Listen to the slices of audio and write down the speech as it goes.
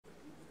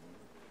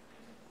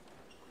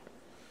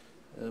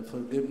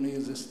Forgive me,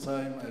 this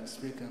time I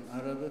speak in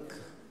Arabic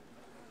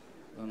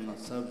on a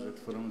subject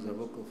from the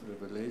book of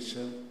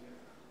Revelation,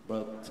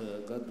 but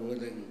God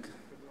willing,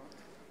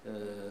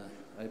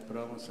 I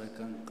promise I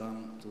can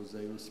come to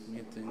the youth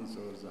meetings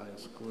or the high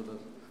school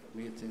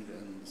meeting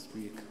and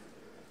speak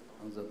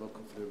on the book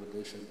of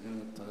Revelation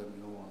anytime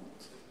you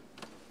want.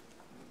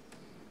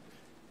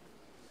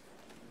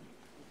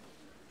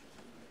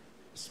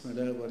 بسم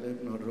الله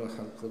والابن والروح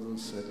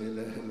القدس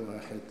الإله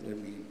الواحد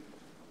آمين.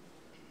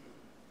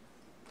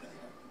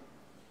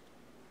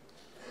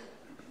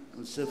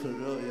 من سفر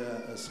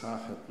الرؤيا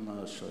إصحاح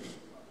 12.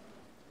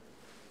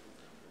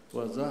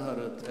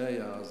 وظهرت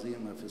آية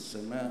عظيمة في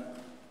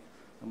السماء،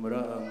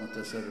 امرأة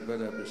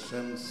متسربلة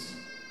بالشمس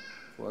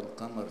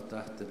والقمر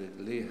تحت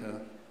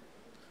رجليها،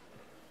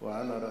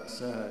 وعلى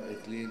رأسها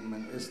إكليل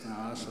من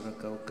 12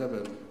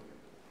 كوكبا،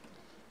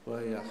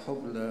 وهي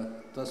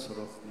حبلى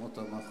تصرخ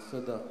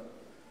متمخضة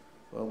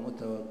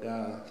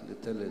ومتوجعة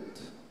لتلد.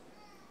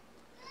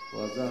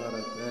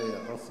 وظهرت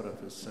آية أخرى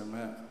في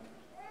السماء،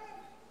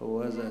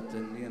 هوذا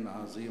تنين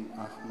عظيم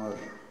أحمر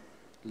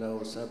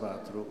له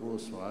 7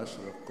 رؤوس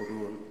و10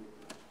 قرون،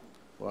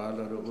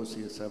 وعلى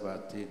رؤوسه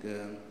 7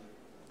 تيجان،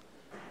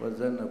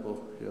 وذنبه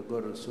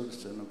يجر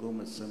ثلث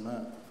نجوم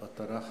السماء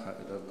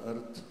فطرحها إلى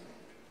الأرض.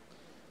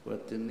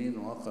 والتنين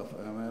وقف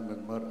أمام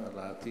المرأة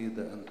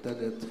العتيدة أن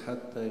تلد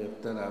حتى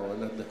يبتلع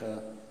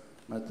ولدها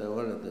متى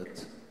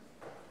ولدت،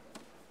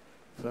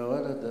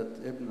 فولدت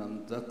ابنا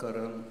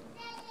ذكرا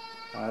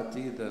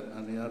عتيدا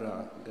أن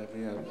يرعى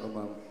جميع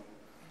الأمم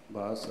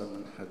بعصا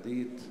من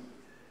حديد.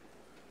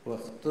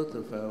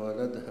 واختطف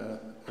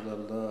ولدها إلى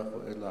الله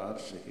وإلى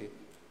عرشه.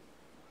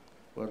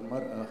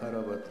 والمرأة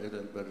هربت إلى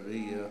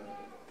البرية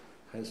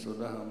حيث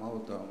لها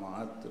موضع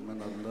معد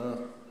من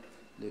الله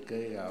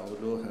لكي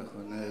يعولوها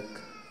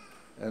هناك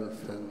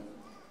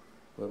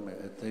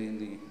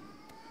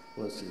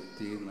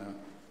 1260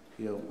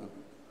 يوما.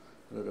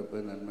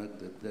 لربنا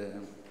المجد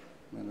الدائم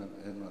من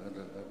الآن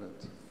وإلى الأبد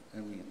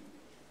آمين.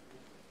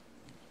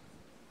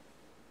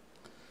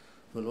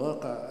 في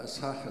الواقع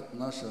إصحاح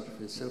 12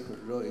 في سفر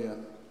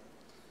الرؤيا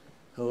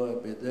هو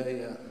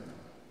بداية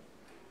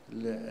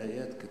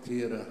لآيات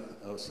كثيرة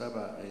أو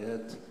 7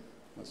 آيات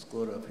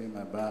مذكورة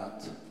فيما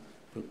بعد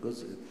في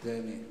الجزء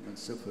الثاني من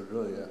سفر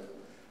الرؤيا.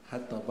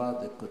 حتى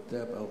بعض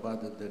الكتاب أو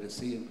بعض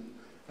الدارسين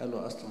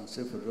قالوا أصلا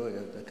سفر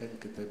الرؤيا ده كان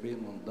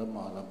كتابين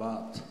وانضموا على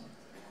بعض،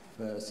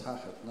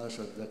 فإصحاح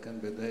 12 ده كان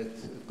بداية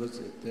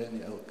الجزء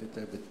الثاني أو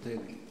الكتاب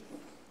الثاني.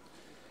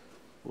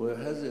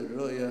 وهذه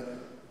الرؤيا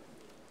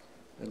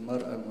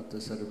المرأة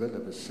المتسربلة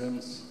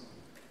بالشمس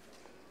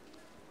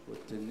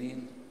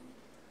والتنين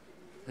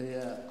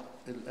هي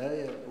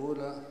الآية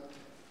الأولى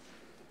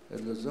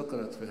اللي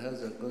ذكرت في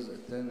هذا الجزء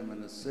الثاني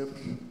من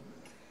السفر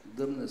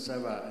ضمن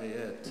 7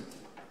 آيات.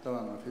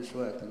 طبعا ما فيش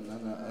وقت إن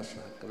أنا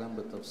أشرح الكلام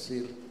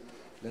بالتفصيل،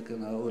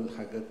 لكن هقول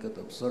حاجات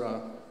كده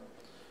بسرعة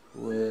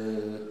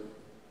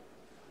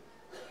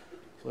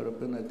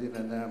وربنا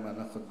يدينا نعمة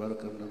ناخد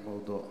بركة من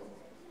الموضوع.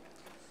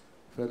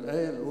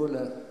 فالآية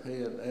الأولى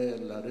هي الآية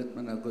اللي قريت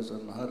منها جزء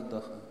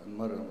النهاردة،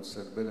 المرأة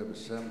المتسربلة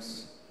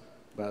بالشمس.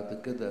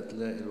 بعد كده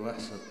تلاقي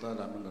الوحش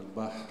الطالع من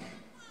البحر،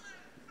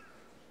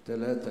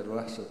 3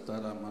 الوحش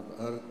الطالع من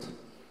الأرض،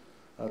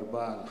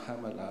 4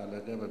 الحمل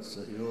على جبل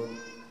صهيون،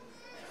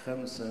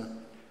 5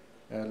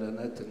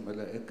 إعلانات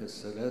الملائكة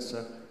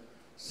الثلاثة،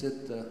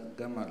 6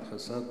 جمع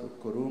الحصاد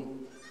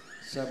والكروم،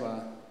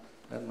 7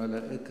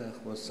 الملائكة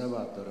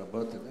وال7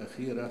 ضربات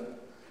الأخيرة،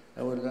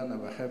 أو اللي أنا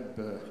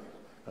بحب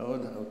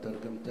أقولها أو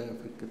ترجمتها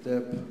في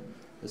الكتاب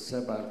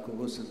ال7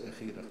 الكؤوس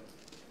الأخيرة.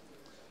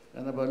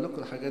 أنا بقول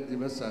لكم الحاجات دي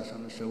بس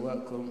عشان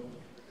أشوقكم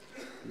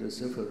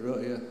لسفر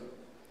الرؤيا،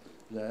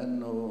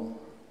 لأنه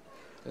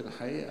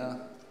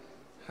الحقيقة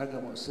حاجة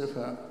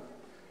مؤسفة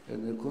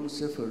إن يكون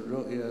سفر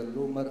الرؤيا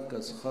له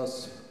مركز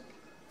خاص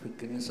في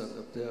الكنيسة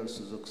القبطية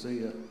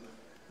الأرثوذكسية.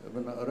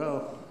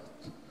 بنقراه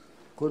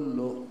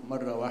كله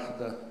مرة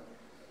واحدة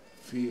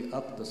في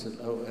أقدس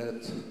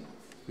الأوقات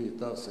في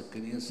طقس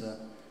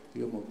الكنيسة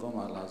يوم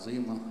الجمعة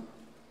العظيمة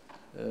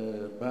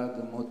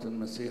بعد موت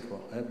المسيح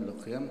وقبل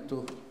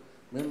قيامته،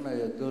 مما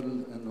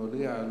يدل أنه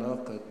ليه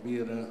علاقة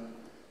كبيرة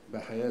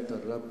بحياة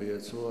الرب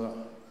يسوع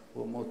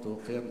وموته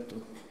وقيامته.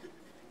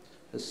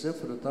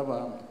 السفر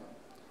طبعا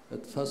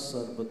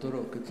اتفسر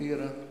بطرق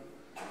كتيرة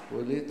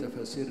وليه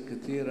تفاسير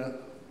كتيرة،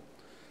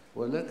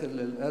 ولكن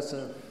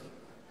للأسف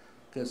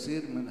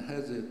كثير من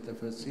هذه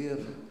التفاسير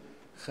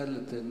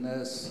خلت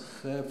الناس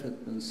خافت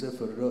من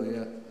سفر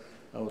الرؤيا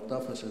أو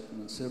طفشت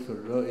من سفر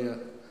الرؤيا،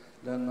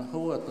 لأن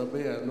هو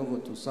طبيعي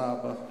لغته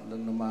صعبة،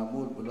 لأنه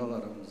معمول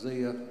بلغة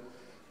رمزية،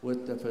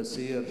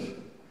 والتفاسير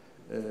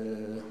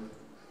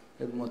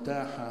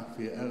المتاحة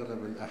في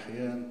أغلب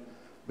الأحيان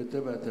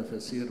بتبقى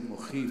تفاسير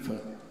مخيفة،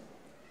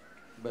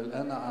 بل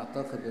أنا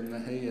أعتقد إن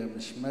هي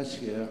مش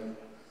ماشية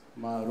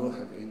مع روح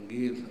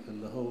الإنجيل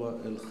اللي هو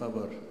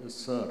الخبر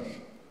السار.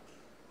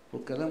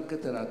 وكلام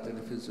كتر على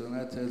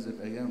التلفزيونات هذه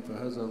الأيام في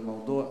هذا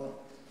الموضوع،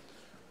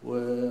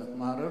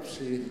 ومعرفش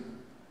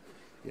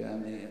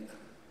يعني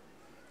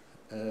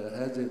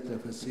هذه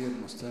التفاسير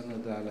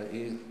مستندة على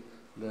إيه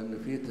لأن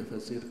في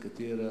تفاسير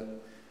كتيرة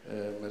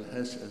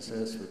ملهاش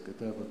أساس في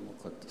الكتاب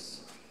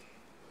المقدس.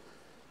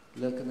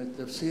 لكن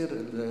التفسير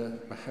اللي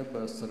بحب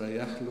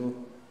أستريح له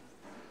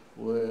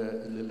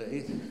واللي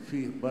لقيت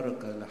فيه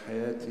بركة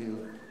لحياتي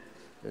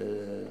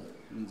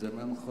من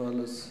زمان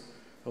خالص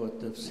هو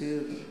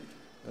التفسير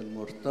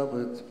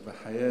المرتبط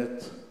بحياة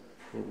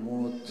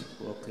وموت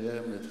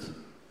وقيامة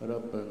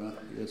ربنا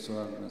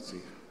يسوع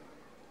المسيح.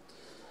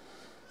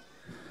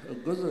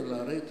 الجزء اللي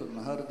قريته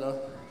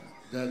النهارده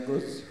ده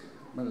جزء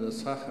من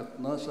الإصحاح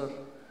 12،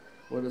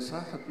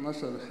 والإصحاح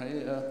 12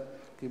 الحقيقة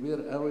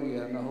كبير قوي،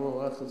 يعني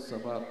هو واخد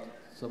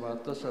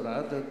 17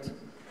 عدد،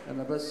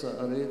 أنا بس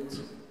قريت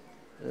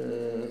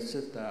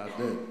 6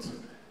 أعداد،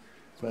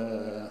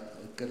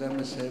 فالكلام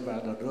مش هيبقى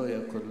على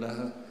الرؤية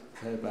كلها،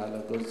 هيبقى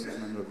على جزء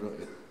من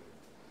الرؤية.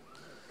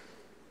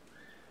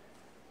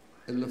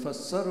 اللي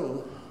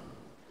فسروا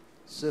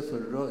سفر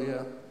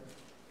الرؤيا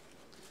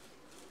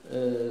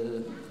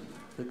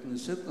في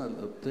كنيستنا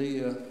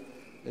القبطية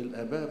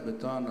الآباء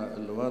بتوعنا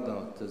اللي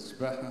وضعوا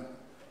التسبحة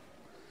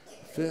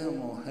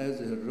فهموا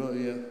هذه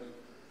الرؤية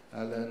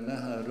على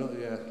أنها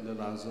رؤية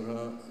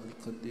للعذراء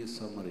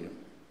القديسة مريم.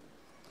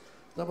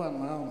 طبعا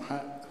معهم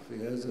حق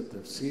في هذا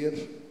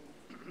التفسير،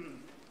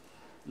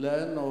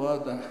 لأنه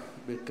واضح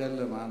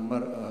بيتكلم عن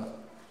مرأة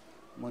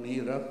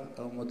منيرة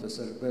أو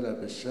متسربلة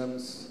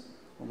بالشمس،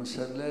 ومش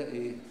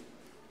هنلاقي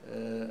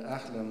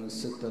أحلى من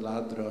الست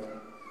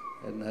العذراء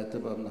إنها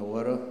تبقى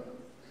منورة.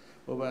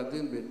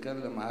 وبعدين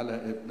بيتكلم على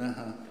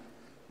ابنها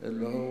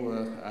اللي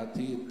هو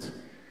عتيد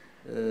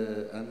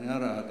أن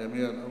يرعى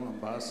جميع الأمم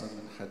بعصا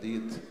من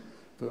حديد،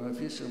 فما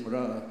فيش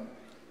امرأة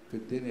في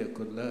الدنيا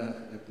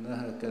كلها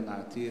ابنها كان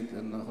عتيد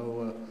إن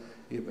هو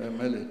يبقى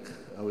ملك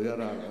أو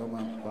يرعى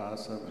الأمم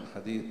بعصا من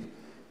حديد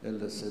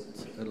إلا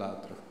الست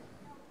العذراء.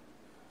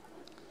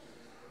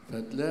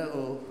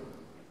 فتلاقوا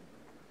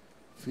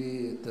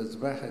في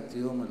تسبحة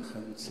يوم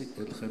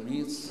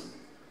الخميس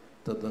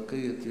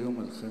تضقية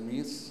يوم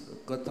الخميس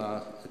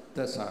القطعة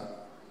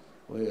 9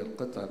 وهي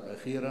القطعة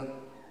الأخيرة،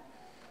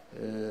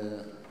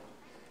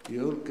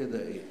 يقول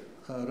كده إيه،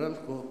 هقرا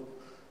لكم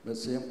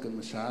بس يمكن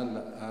مش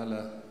هعلق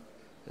على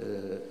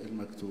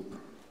المكتوب.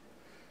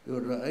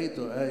 يقول: رأيت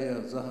آية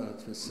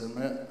ظهرت في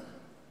السماء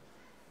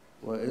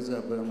وإذا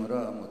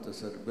بامرأة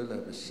متسربلة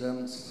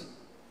بالشمس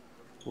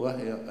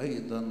وهي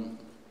أيضا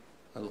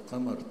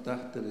القمر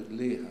تحت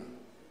رجليها،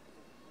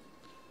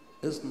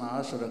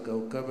 12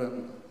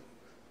 كوكبا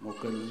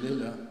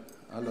مكللة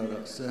على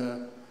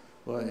رأسها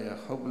وهي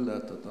حبلى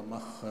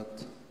تتمخض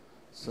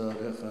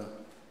صارخة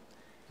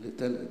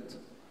لتلد،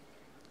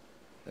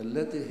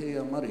 التي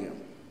هي مريم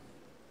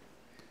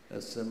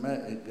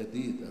السماء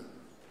الجديدة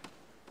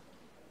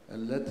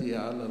التي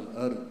على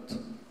الأرض،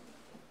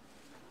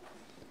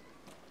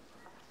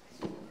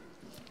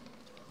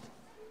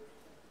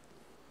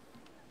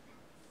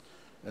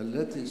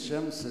 التي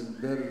شمس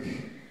البر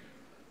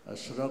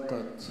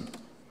أشرقت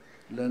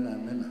لنا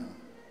منها،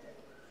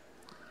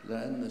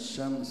 لأن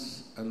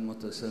الشمس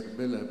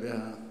المتسربلة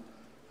بها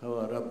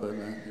هو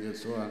ربنا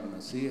يسوع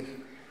المسيح،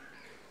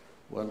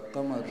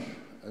 والقمر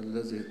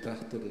الذي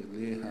تحت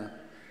رجليها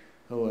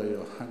هو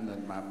يوحنا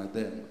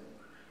المعمدان،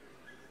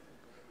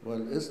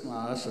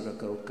 12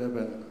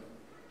 كوكبا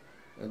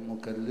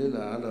المكللة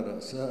على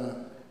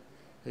رأسها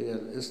هي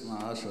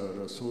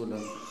 12 رسولا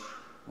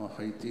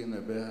محيطين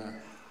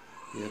بها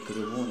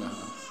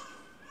يكرمونها.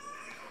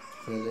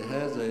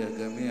 فلهذا يا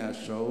جميع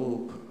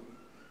الشعوب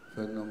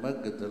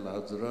فلنمجد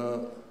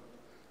العذراء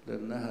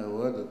لأنها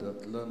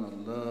ولدت لنا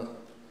الله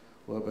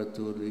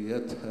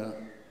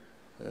وبتوليتها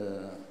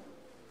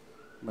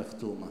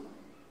مختومة.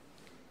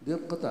 دي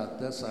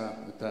القطعة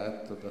 9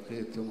 بتاعت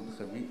تضقية يوم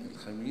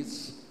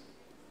الخميس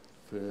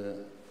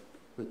في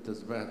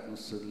التسبيحة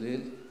نص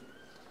الليل.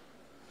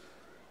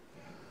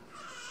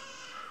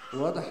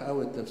 واضح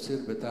أوي التفسير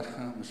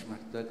بتاعها، مش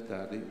محتاج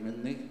تعليق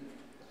مني.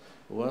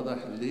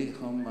 واضح ليه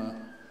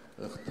هم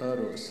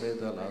اختاروا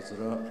السيدة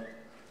العذراء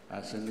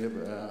عشان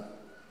يبقى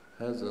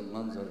هذا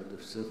المنظر اللي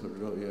في سفر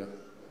الرؤيا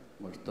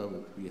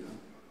مرتبط بيها.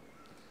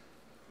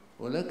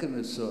 ولكن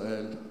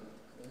السؤال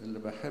اللي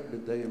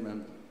بحب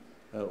دايما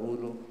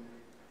أقوله،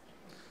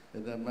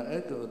 إذا ما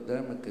أجي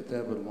قدام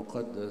الكتاب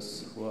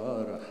المقدس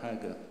وأقرأ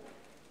حاجة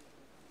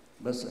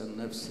بسأل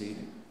نفسي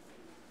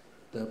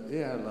طب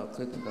إيه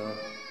علاقتها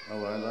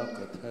أو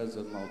علاقة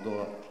هذا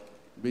الموضوع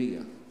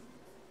بيا؟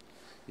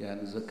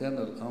 يعني إذا كان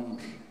الأمر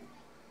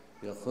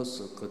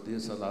يخص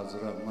القديسة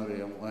العذراء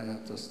مريم وهي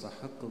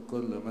تستحق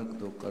كل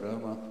مجد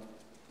وكرامة،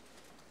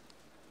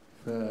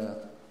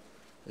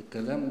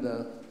 فالكلام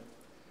ده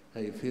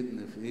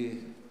هيفيدني في إيه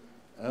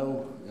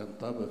أو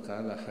ينطبق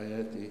على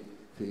حياتي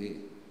في إيه؟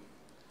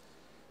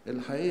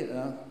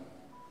 الحقيقة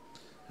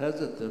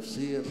هذا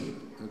التفسير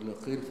اللي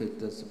قيل في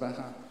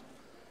التسبحة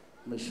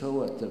مش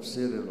هو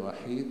التفسير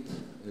الوحيد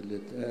اللي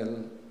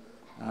اتقال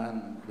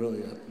عن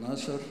رؤية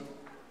 12،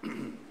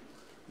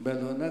 بل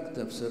هناك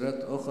تفسيرات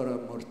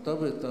أخرى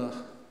مرتبطة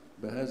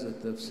بهذا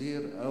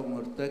التفسير أو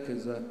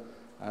مرتكزة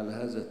على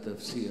هذا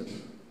التفسير،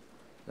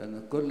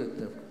 لأن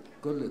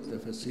كل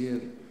التفاسير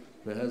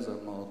بهذا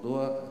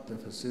الموضوع.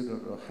 التفاسير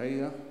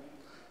الروحية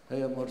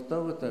هي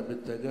مرتبطة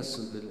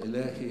بالتجسد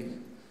الإلهي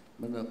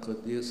من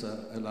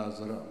القديسة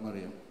العذراء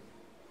مريم،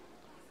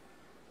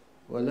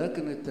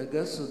 ولكن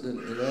التجسد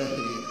الإلهي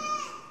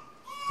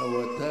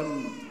هو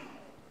تم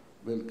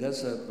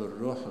بالجسد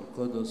بالروح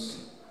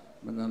القدس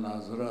من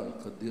العذراء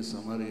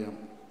القديسة مريم،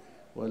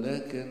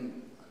 ولكن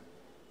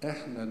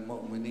احنا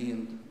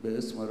المؤمنين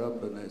باسم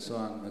ربنا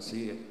يسوع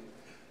المسيح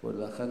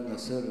واللي أخذنا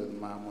سر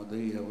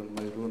المعمودية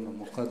والميرون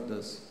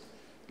المقدس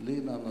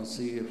لينا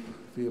نصيب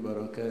في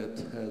بركات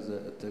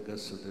هذا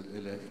التجسد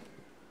الإلهي.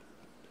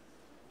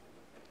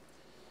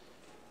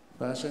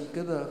 فعشان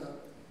كده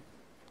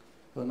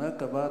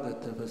هناك بعض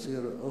التفاسير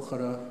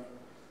الأخرى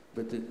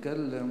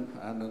بتتكلم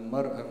عن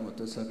المرأة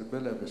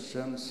المتسربلة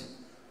بالشمس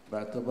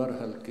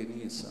باعتبارها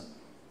الكنيسة،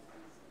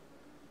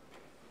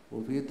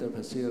 وفي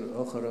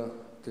تفاسير أخرى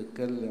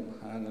تتكلم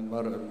عن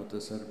المرأة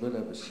المتسربلة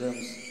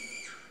بالشمس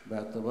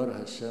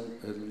باعتبارها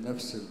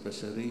النفس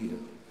البشرية،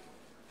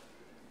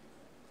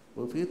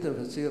 وفي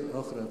تفاسير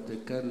أخرى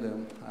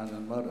بتتكلم عن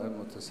المرأة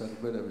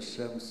المتسربلة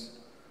بالشمس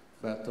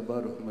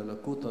باعتباره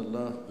ملكوت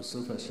الله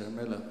بصفة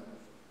شاملة،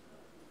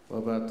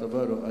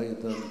 وباعتباره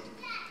أيضا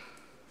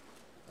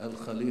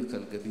الخليقة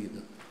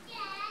الجديدة.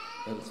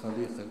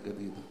 الخليقة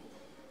الجديدة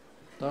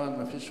طبعا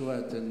ما فيش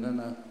وقت إن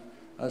أنا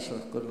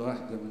أشرح كل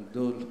واحدة من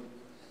دول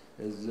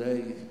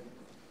إزاي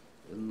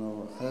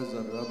إنه هذا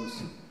الرمز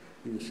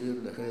يشير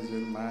لهذه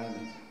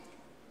المعاني،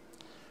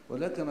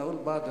 ولكن أقول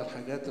بعض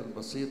الحاجات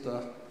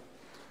البسيطة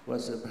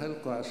وأسيبها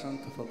لكم عشان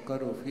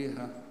تفكروا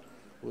فيها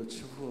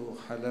وتشوفوا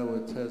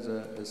حلاوة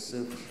هذا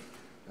السفر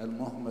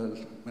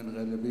المهمل من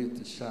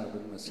غالبية الشعب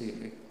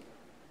المسيحي.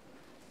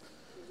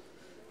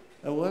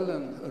 أولاً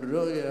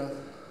الرؤيا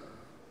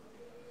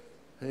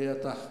هي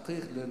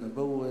تحقيق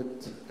لنبوة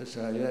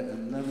إشعياء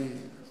النبي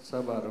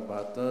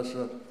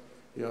 7:14: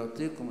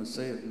 يعطيكم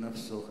السيد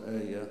نفسه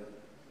آية،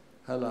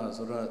 هل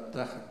عذراء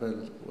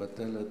تحبل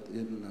وتلد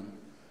ابنا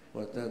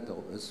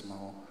وتدعو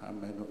اسمه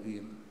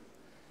عمانوئيل.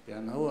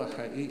 يعني هو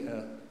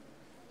حقيقة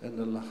إن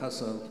اللي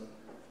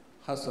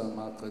حصل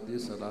مع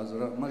القديسة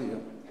العذراء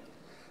مريم،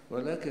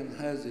 ولكن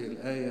هذه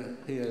الآية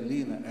هي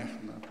لينا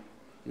إحنا.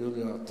 يقول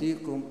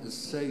يعطيكم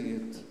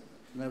السيد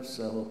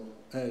نفسه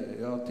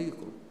آية.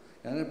 يعطيكم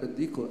يعني أنا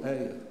بديكوا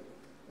آية،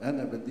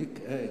 أنا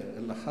بديك آية.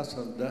 اللي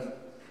حصل ده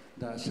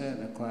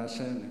عشانك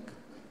وعشانك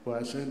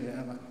وعشاني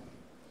أنا.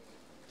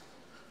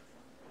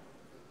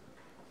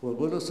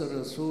 وبولس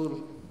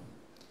الرسول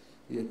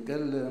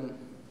يتكلم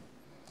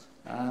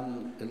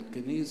عن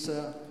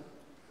الكنيسة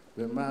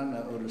بمعنى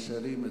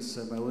أورشليم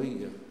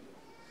السماوية،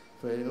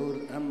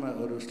 فيقول أما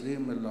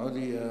أورشليم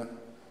العليا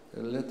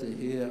التي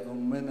هي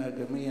أمنا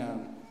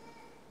جميعا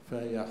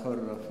فهي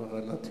حرة، في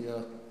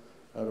غلاطيا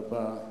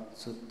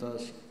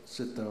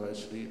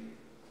 4:26.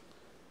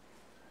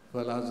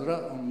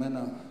 فالعذراء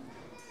أمنا،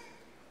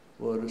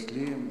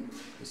 وأورشليم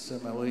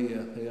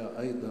السماوية هي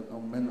أيضا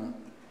أمنا،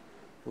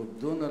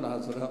 وبدون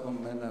العذراء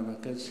أمنا ما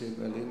كانش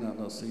يبقى لنا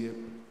نصيب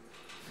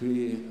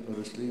في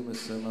أورشليم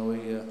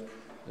السماوية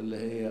اللي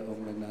هي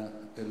أمنا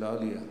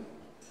العليا.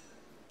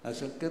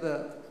 عشان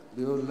كده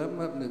بيقول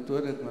لما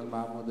بنتولد من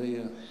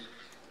المعمودية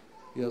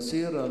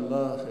يصير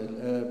الله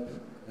الآب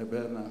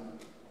أبانا،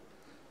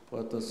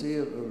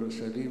 وتصير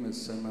أورشليم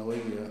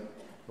السماوية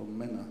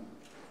أمنا.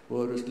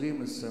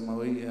 وأورشليم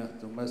السماوية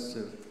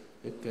تمثل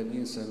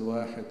الكنيسة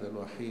الواحدة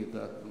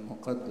الوحيدة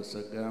المقدسة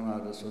الجامعة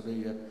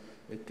الرسولية،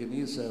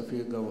 الكنيسة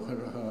في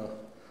جوهرها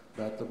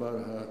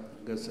باعتبارها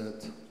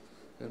جسد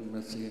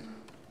المسيح.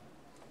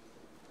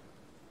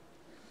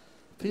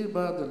 في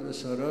بعض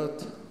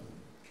الإشارات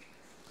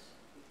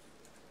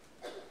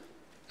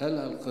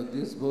قالها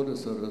القديس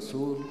بولس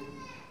الرسول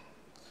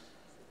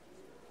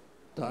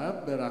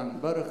تعبر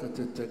عن بركة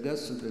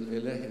التجسد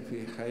الإلهي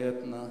في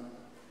حياتنا،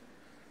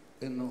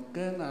 إنه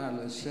كان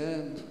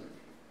علشان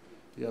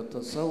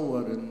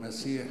يتصور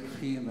المسيح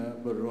فينا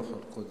بالروح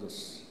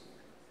القدس.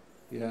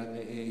 يعني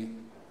إيه؟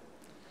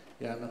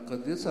 يعني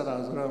القديسة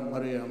العذراء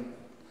مريم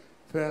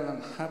فعلا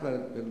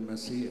حبلت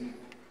بالمسيح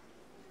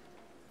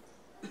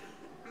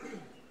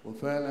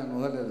وفعلا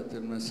ولدت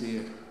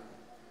المسيح،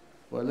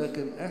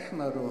 ولكن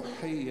إحنا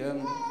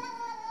روحيا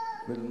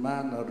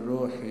بالمعنى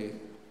الروحي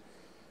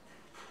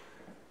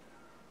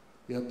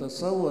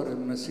يتصور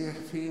المسيح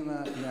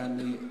فينا،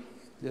 يعني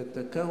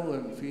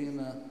يتكون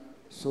فينا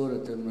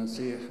صورة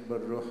المسيح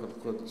بالروح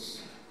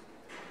القدس.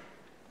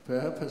 في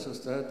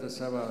أفسس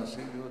 3:27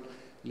 يقول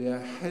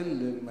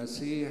ليحل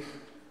المسيح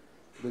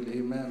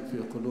بالإيمان في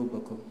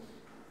قلوبكم.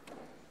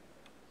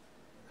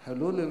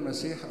 حلول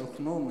المسيح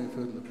أقنومي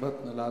في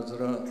بطن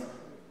العذراء،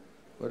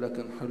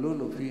 ولكن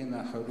حلوله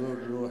فينا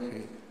حلول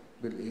روحي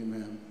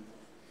بالإيمان،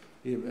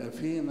 يبقى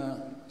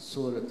فينا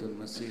صورة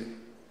المسيح.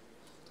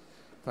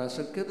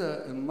 فعشان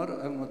كده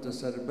المرأة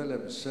المتسربلة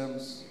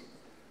بالشمس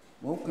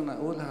ممكن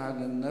أقولها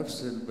عن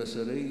النفس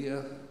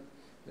البشرية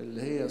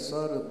اللي هي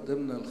صارت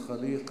ضمن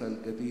الخليقة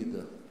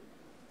الجديدة.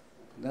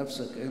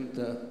 نفسك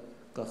أنت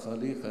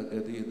كخليقة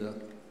جديدة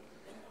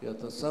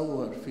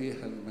يتصور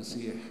فيها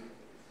المسيح،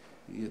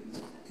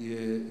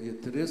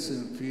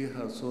 يترسم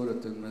فيها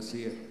صورة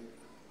المسيح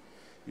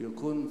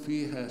يكون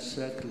فيها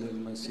شكل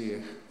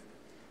المسيح،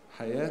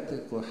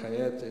 حياتك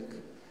وحياتك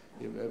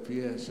يبقى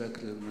فيها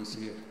شكل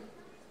المسيح.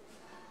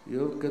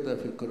 يقول كده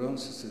في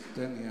كورنثوس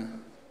الثانية: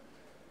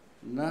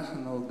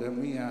 نحن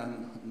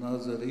جميعا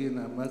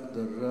ناظرين مجد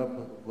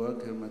الرب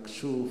بوجه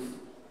مكشوف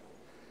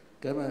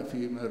كما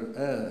في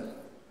مرآة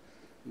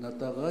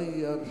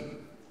نتغير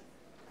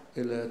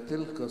إلى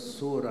تلك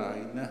الصورة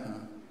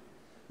عينها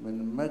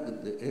من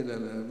مجد إلى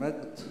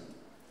مجد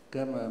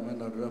كما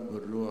من الرب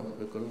الروح،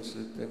 في كورنثوس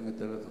الثانية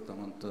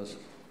 3:18.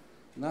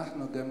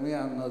 نحن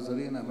جميعا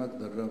ناظرين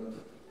مجد الرب.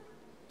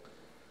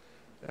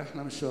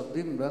 احنا مش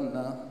واخدين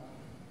بالنا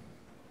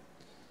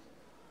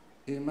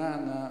ايه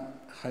معنى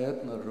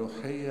حياتنا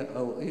الروحية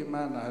او ايه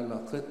معنى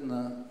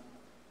علاقتنا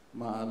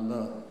مع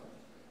الله.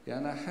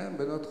 يعني احيانا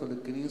بندخل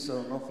الكنيسة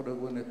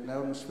ونخرج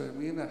ونتناول مش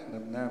فاهمين احنا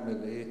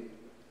بنعمل ايه.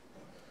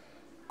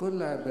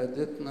 كل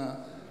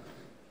عبادتنا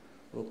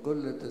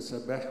وكل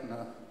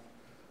تسبيحنا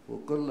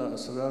وكل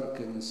اسرار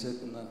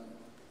كنيستنا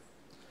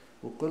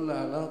وكل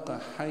علاقة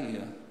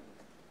حية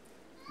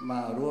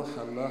مع روح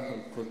الله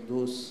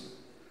القدوس،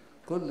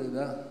 كل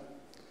ده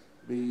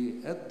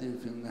بيؤدي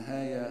في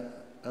النهاية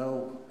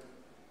أو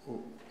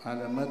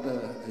على مدى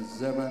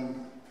الزمن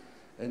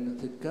أن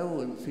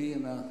تتكون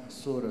فينا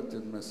صورة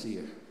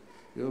المسيح.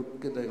 يقول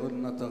كده، يقول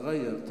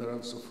نتغير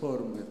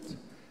ترانسفورمت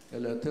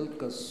إلى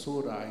تلك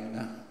الصورة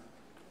عينها،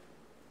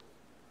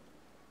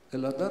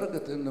 إلى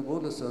درجة أن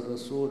بولس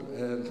الرسول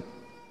قال: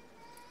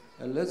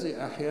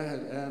 الذي أحياه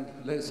الآن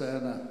ليس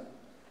أنا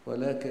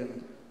ولكن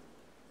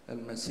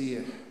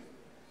المسيح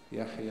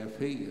يحيا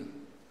فيا.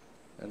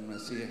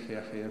 المسيح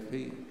يحيا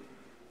فيا.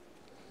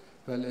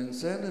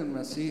 فالإنسان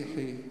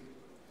المسيحي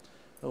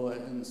هو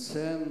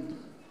إنسان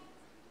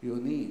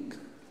يونيك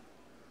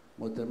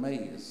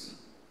متميز،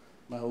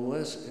 ما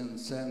هواش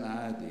إنسان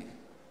عادي.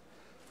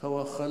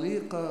 هو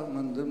خليقة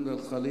من ضمن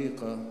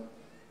الخليقة،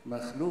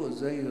 مخلوق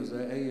زيه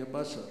زي أي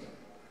بشر،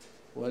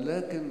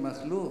 ولكن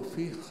مخلوق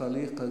فيه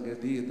خليقة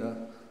جديدة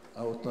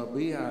أو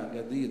طبيعة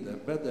جديدة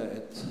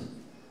بدأت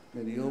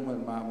من يوم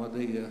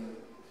المعمودية،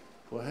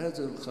 وهذه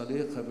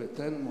الخليقة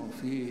بتنمو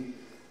فيه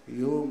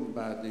يوم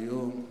بعد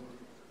يوم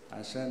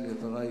عشان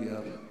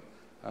يتغير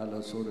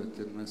على صورة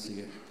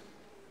المسيح.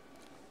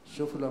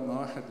 شوف لما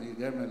واحد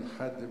يجامل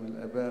حد من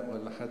الآباء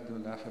ولا حد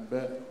من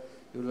الأحباء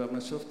يقول: لما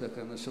شفتك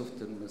أنا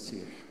شفت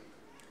المسيح.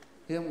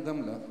 هي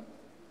مجاملة،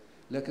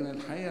 لكن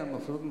الحقيقة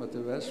المفروض ما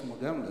تبقاش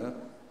مجاملة.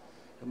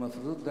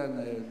 المفروض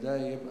ده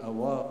يبقى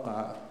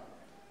واقع،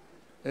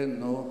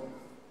 إنه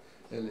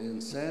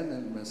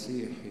الإنسان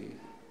المسيحي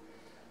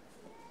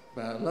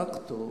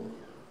بعلاقته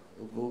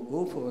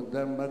وبوقوفه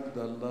قدام مجد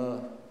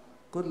الله،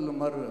 كل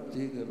مرة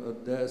بتيجي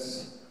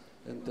القداس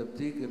انت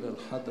بتيجي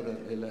للحضرة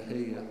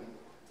الإلهية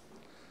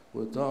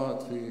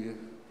وتقعد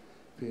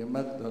في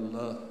مجد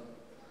الله.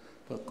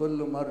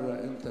 فكل مرة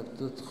انت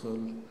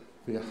بتدخل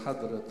في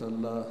حضرة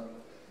الله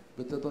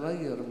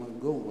بتتغير من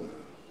جوه،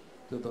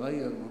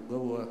 تتغير من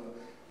جوه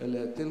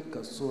إلى تلك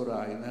الصورة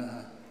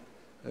عينها،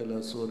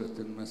 إلى صورة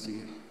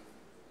المسيح.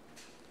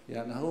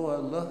 يعني هو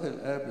الله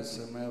الآب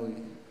السماوي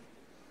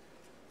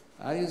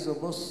عايز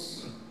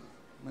يبص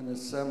من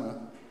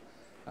السماء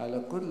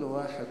على كل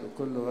واحد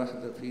وكل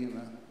واحدة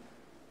فينا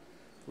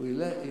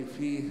ويلاقي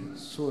فيه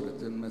صورة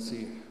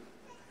المسيح،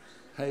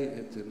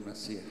 هيئة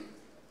المسيح.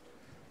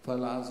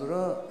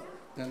 فالعذراء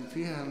كان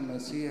فيها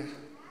المسيح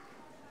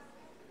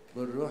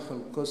بالروح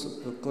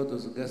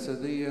القدس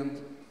جسديا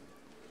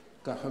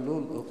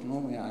كحلول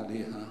أقنومي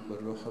عليها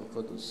بالروح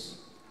القدس،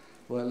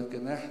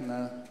 ولكن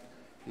احنا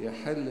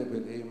يحل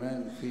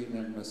بالإيمان فينا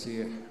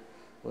المسيح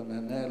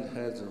وننال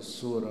هذه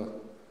الصورة،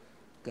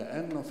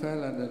 كأنه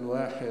فعلا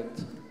الواحد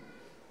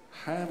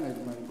حامل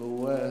من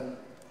جواه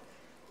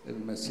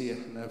المسيح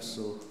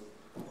نفسه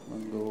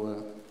من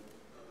جواه.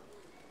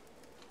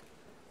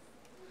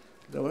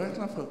 لو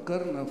احنا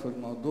فكرنا في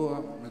الموضوع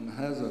من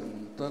هذا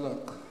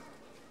المنطلق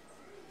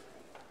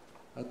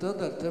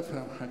هتقدر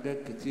تفهم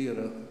حاجات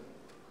كتيرة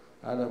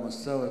على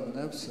مستوى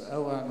النفس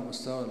أو على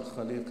مستوى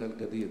الخليقة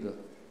الجديدة.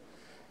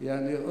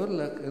 يعني يقول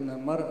لك إن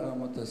المرأة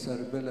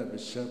متسربلة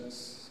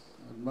بالشمس،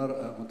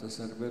 المرأة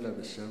متسربلة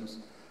بالشمس،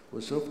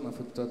 وشفنا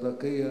في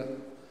التضاقية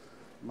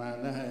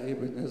معناها إيه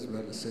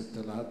بالنسبة للست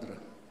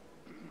العذراء.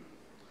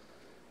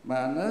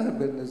 معناها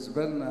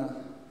بالنسبة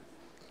لنا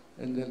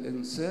إن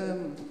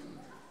الإنسان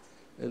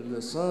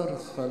اللي صار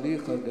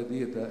خليقة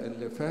جديدة،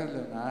 اللي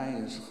فعلا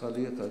عايش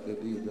خليقة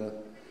جديدة،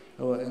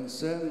 هو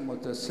إنسان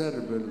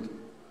متسربل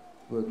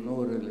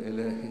بالنور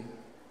الإلهي،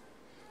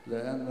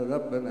 لأن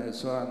ربنا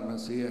يسوع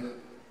المسيح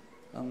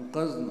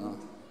أنقذنا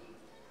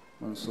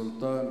من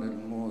سلطان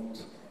الموت،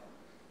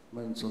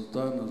 من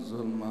سلطان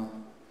الظلمة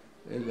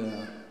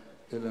إلى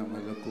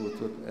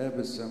ملكوت الآب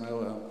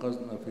السماوي.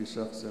 أنقذنا في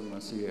شخص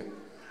المسيح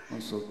من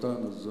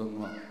سلطان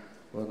الظلمة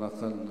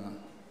ونقلنا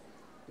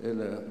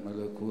إلى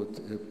ملكوت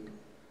ابن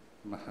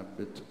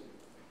محبته.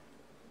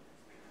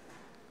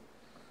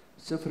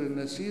 سفر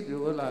النشيد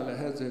يقول على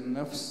هذه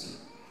النفس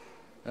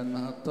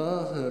أنها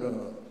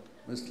طاهرة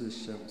مثل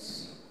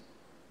الشمس،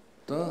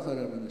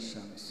 طاهرة من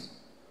الشمس.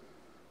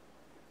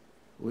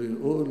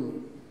 ويقول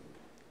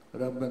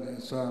ربنا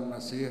يسوع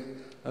المسيح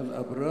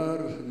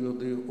الأبرار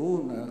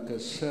يضيئون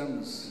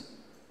كالشمس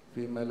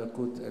في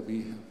ملكوت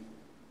أبيها.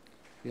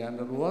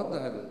 يعني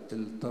الوضع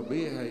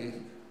الطبيعي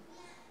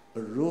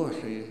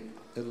الروحي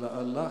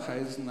اللي الله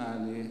عايزنا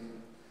عليه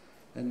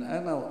إن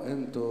أنا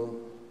وإنتوا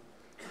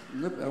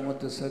نبقى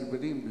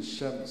متسربلين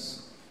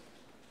بالشمس،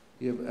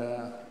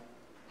 يبقى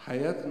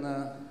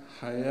حياتنا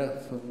حياة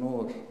في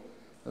النور،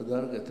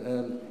 لدرجة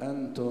قال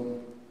أنتم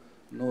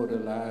نور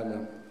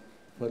العالم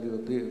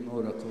فليضيء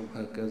نوركم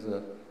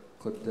هكذا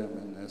قدام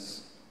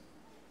الناس.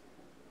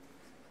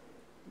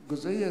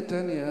 جزئية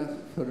تانية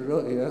في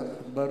الرؤية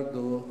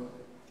برضو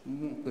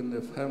ممكن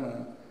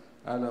نفهمها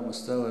على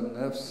مستوى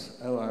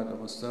النفس أو على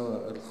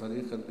مستوى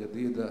الخليقة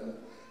الجديدة،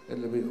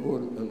 اللي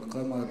بيقول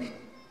القمر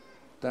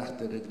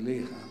تحت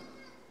رجليها،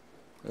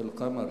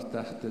 القمر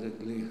تحت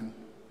رجليها.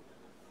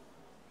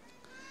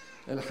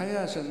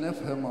 الحقيقة عشان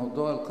نفهم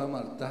موضوع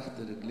القمر تحت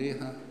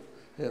رجليها،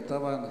 هي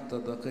طبعا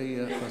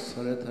التضاقية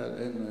فسرتها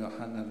لأنه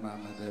يوحنا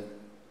المعمدان،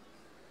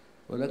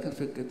 ولكن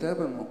في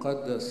الكتاب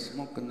المقدس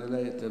ممكن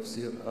نلاقي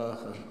تفسير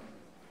آخر،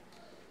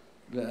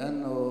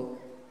 لأنه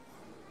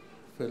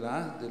في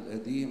العهد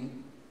القديم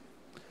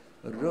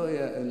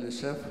الرؤية اللي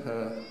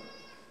شافها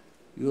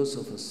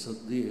يوسف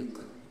الصديق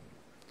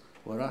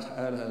وراح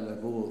قالها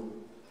لأبوه،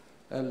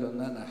 قال له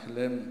إن أنا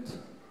حلمت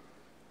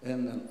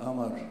إن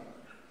القمر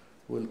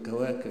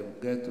والكواكب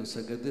جات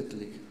وسجدت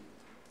لي.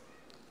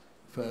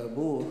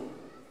 فأبوه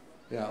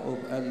يعقوب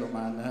قال له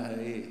معناها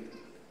إيه؟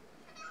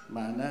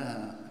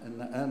 معناها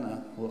إن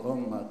أنا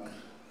وأمك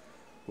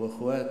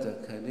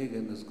وإخواتك هنيجي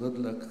نسجد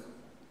لك.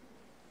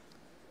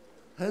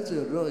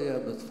 هذه الرؤية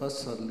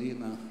بتفسر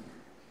لينا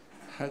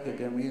حاجة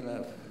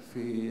جميلة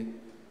في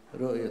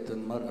رؤية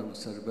المرأة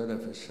المسربلة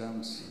في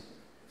الشمس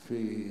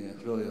في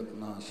رؤية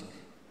 12.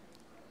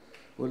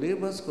 وليه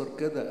بذكر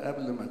كده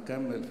قبل ما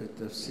أكمل في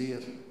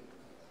التفسير؟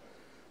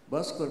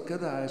 بذكر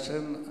كده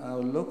عشان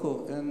أقول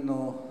لكم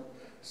إنه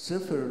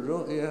سفر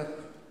الرؤية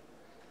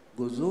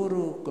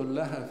جذوره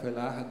كلها في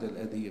العهد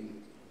القديم،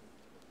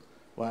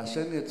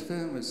 وعشان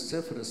يتفهم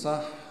السفر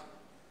صح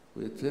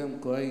ويتفهم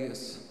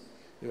كويس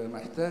يبقى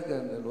محتاج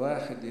إن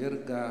الواحد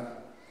يرجع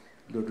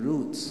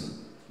للروتس،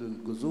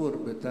 للجذور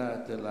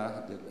بتاعة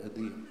العهد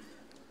القديم.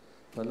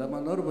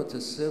 فلما نربط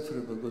السفر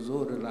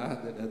بجذور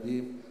العهد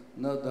القديم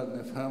نقدر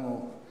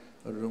نفهمه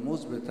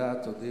الرموز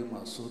بتاعته دي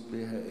مقصود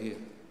بيها ايه.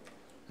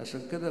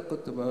 عشان كده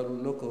كنت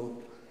بقول لكم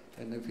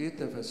ان في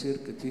تفاسير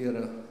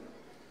كتيرة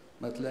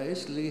ما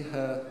تلاقيش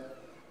ليها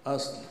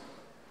اصل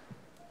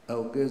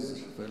او جذر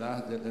في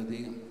العهد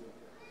القديم،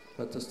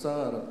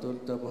 فتستغرب تقول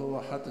طب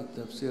هو حاطط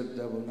التفسير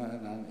ده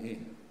بناء عن ايه.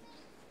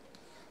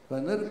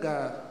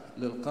 فنرجع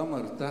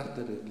للقمر تحت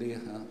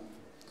رجليها.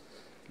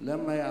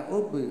 لما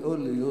يعقوب بيقول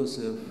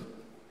ليوسف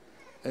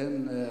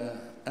ان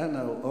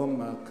انا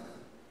وامك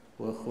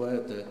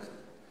واخواتك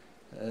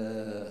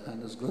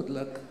هنسجد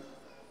لك،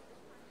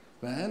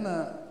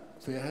 فهنا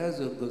في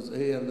هذه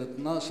الجزئية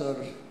ال12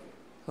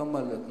 هم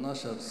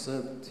ال12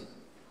 سبط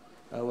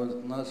او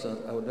ال12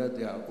 اولاد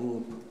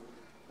يعقوب،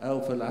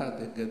 او في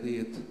العهد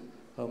الجديد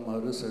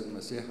هم رسل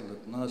المسيح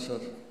ال12.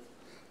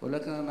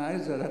 ولكن انا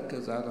عايز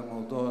اركز على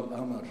موضوع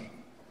القمر.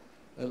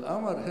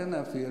 القمر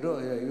هنا في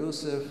رؤيا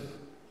يوسف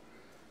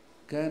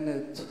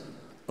كانت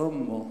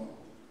امه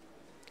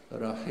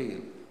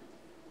راحيل،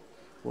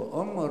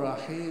 وام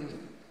راحيل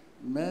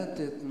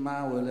ماتت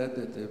مع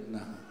ولادة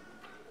ابنها.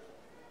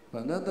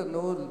 فنقدر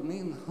نقول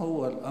مين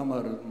هو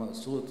القمر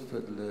المقصود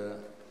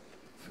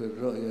في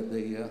الرؤية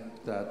دي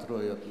بتاعت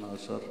رؤية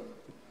 12؟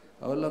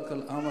 اقول لك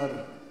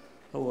القمر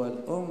هو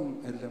الام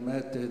اللي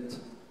ماتت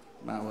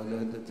مع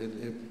ولادة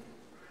الابن.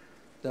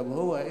 طب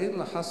هو ايه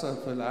اللي حصل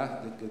في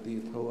العهد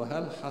الجديد؟ هو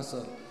هل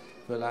حصل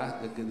في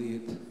العهد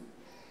الجديد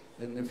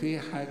ان في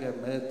حاجة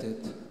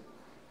ماتت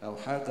او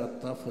حاجة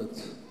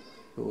اتطفت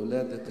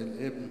بولادة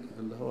الابن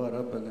اللي هو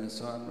ربنا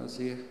يسوع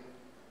المسيح؟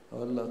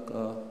 اقول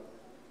لك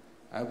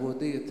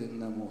عبودية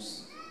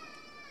الناموس.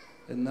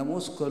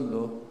 الناموس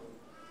كله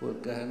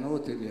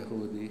والكهنوت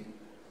اليهودي،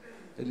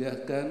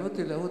 الكهنوت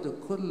اليهودي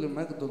كل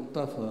مجده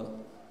انطفى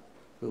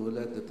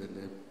بولادة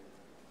الابن،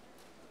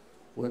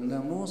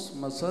 والناموس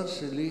ما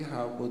صارش ليه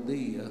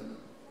عبودية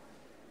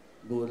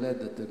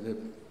بولادة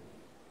الابن.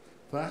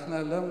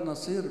 فاحنا لم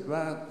نصير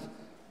بعد،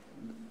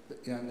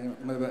 يعني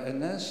ما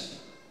بقيناش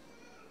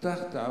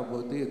تحت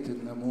عبودية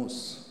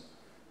الناموس،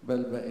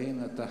 بل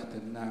بقينا تحت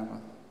النعمة.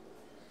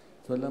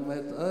 فلما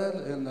يتقال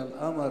ان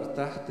القمر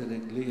تحت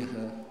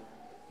رجليها،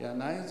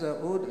 يعني عايز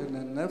اقول ان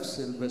النفس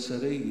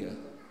البشرية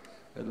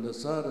اللي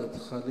صارت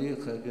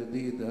خليقة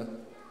جديدة،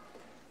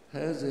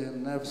 هذه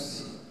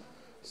النفس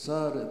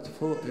صارت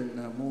فوق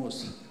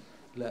الناموس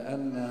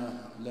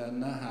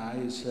لأنها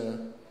عايشة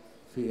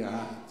في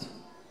عهد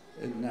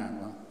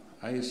النعمة،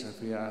 عايشة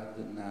في عهد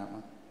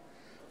النعمة.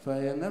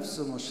 فهي نفس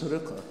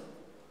مشرقة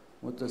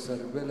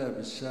متسربلة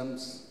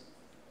بالشمس،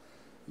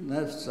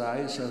 نفس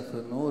عايشة في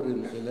النور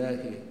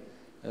الإلهي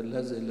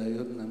الذي لا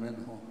يدنى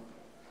منه،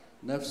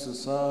 نفس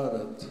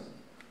صارت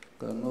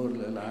كنور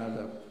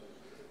للعالم.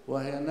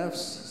 وهي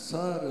نفس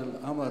صار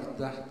القمر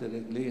تحت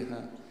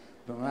رجليها،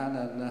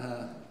 بمعنى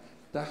أنها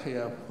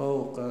تحيا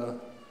فوق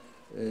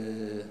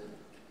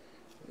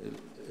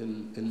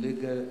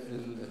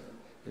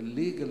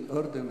الليجل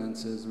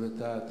اوردينانسز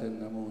بتاعت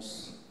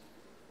الناموس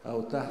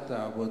او تحت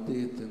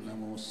عبودية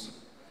الناموس،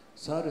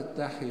 صارت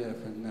تحيا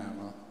في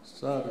النعمة،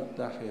 صارت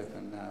تحيا في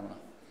النعمة،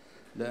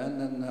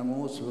 لأن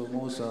الناموس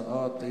بموسى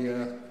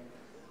أعطي،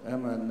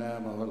 أما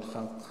النعمة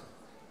والحق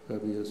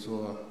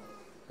فبيسوع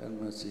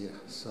المسيح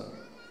صار.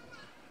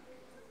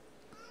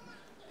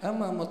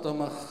 أما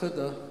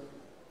متمخضة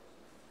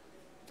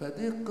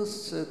فدي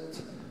قصة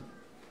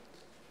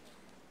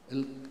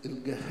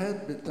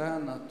الجهاد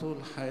بتاعنا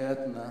طول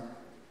حياتنا،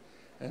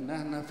 إن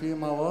احنا في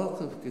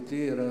مواقف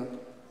كتيرة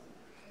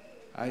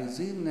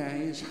عايزين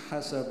نعيش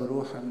حسب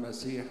روح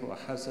المسيح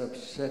وحسب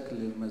شكل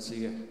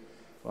المسيح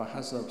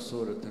وحسب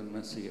صورة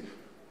المسيح،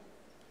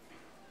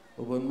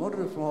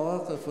 وبنمر في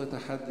مواقف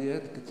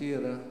وتحديات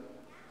كتيرة،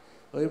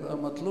 ويبقى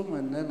مطلوب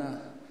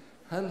مننا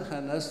هل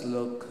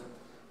هنسلك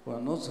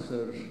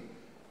ونظهر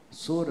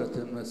صورة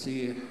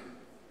المسيح،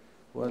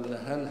 ولا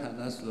هل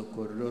هنسلك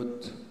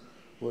ونرد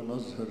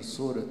ونظهر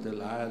صورة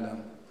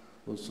العالم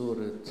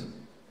وصورة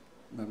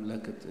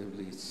مملكة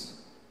إبليس.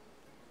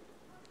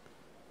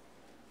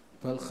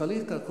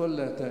 فالخليقة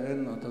كلها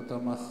كأنه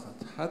تتمخض،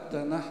 حتى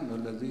نحن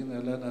الذين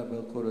لنا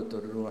باكورة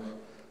الروح،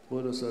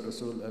 بولس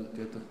الرسول قال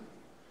كده.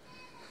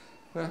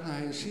 فاحنا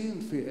عايشين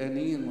في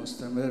أنين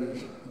مستمر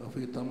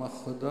وفي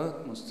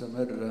تمخضات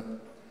مستمرة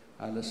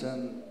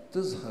علشان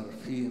تظهر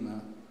فينا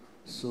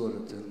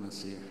صورة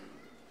المسيح.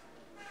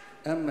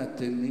 أما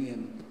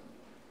التنين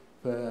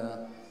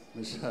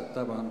فمش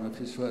طبعا ما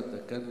فيش وقت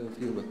أتكلم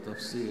فيه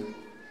بالتفصيل،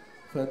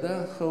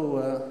 فده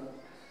هو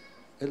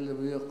اللي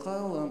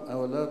بيقاوم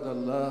أولاد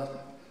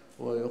الله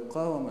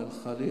ويقاوم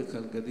الخليقة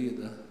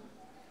الجديدة،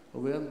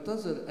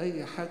 وبينتظر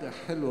أي حاجة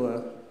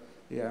حلوة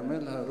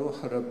يعملها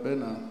روح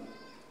ربنا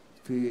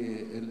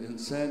في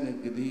الإنسان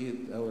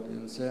الجديد أو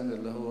الإنسان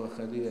اللي هو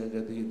خليقة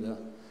جديدة.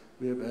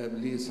 بيبقى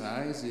إبليس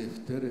عايز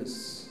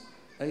يفترس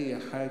أي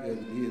حاجة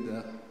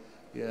جديدة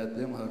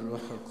يقدمها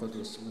الروح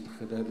القدس من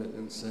خلال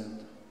الإنسان.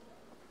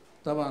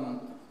 طبعا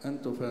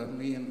أنتوا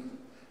فاهمين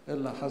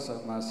اللي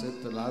حصل مع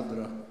الست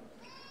العذراء،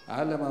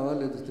 على ما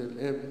ولدت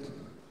الابن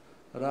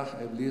راح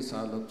إبليس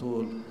على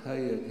طول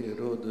هيج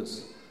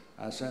هيرودس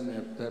عشان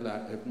يبتلع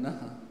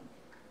ابنها،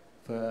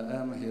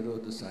 فقام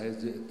هيرودس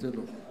عايز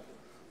يقتله،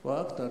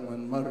 وأكتر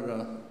من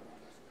مرة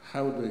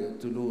حاولوا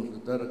يقتلوه،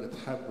 لدرجة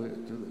حبوا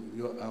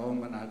يوقعوه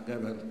من على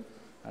الجبل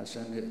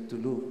عشان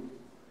يقتلوه.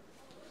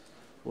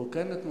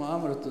 وكانت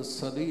مؤامرة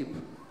الصليب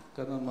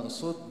كان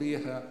المقصود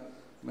بيها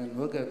من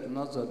وجهة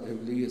نظر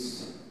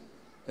إبليس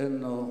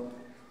إنه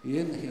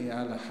ينهي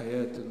على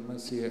حياة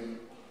المسيح،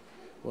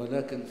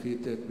 ولكن في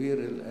تدبير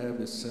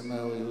الآب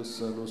السماوي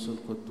والثالوث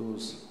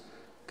القدوس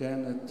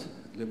كانت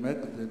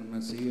لمجد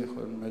المسيح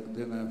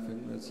والمجدنا في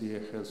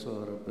المسيح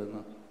يسوع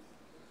ربنا.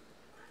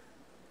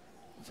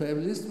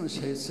 فإبليس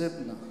مش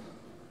هيسيبنا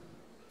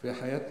في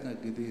حياتنا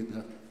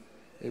الجديدة،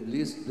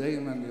 إبليس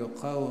دايما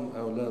يقاوم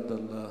أولاد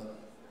الله،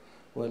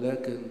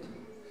 ولكن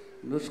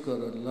نشكر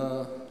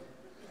الله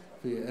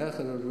في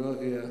آخر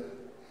الرؤيا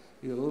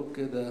يقول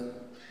كده: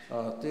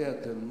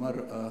 أعطيت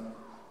المرأة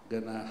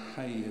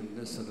جناحي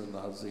النسر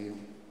العظيم.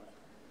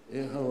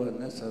 إيه هو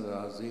النسر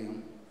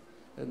العظيم؟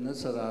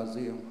 النسر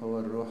العظيم هو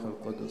الروح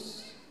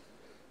القدس.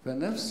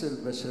 فنفس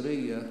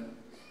البشرية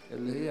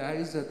اللي هي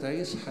عايزة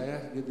تعيش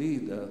حياة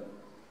جديدة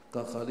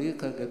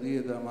كخليقة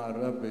جديدة مع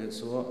الرب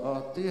يسوع،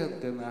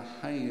 أعطيت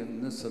جناحي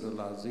النسر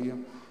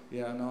العظيم،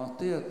 يعني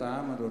أعطيت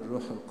عمل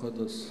الروح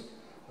القدس.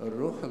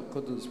 الروح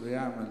القدس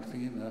بيعمل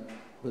فينا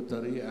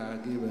بطريقة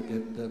عجيبة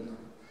جدا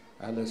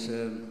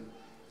علشان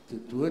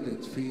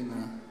تتولد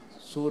فينا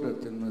صورة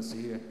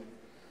المسيح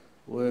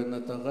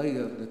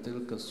ونتغير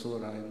لتلك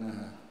الصورة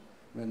عينها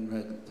من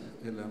مجد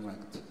إلى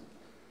مجد.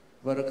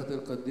 بركة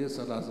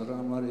القديسة العذراء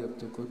مريم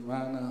تكون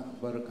معنا،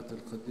 بركة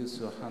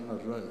القديس يوحنا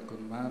الرائي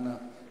تكون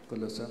معنا.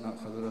 كل سنة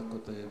وحضراتكم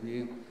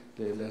طيبين.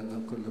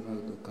 لإلهنا كل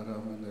مجد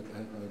وكرامة من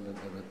الآن وإلى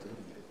الأبد.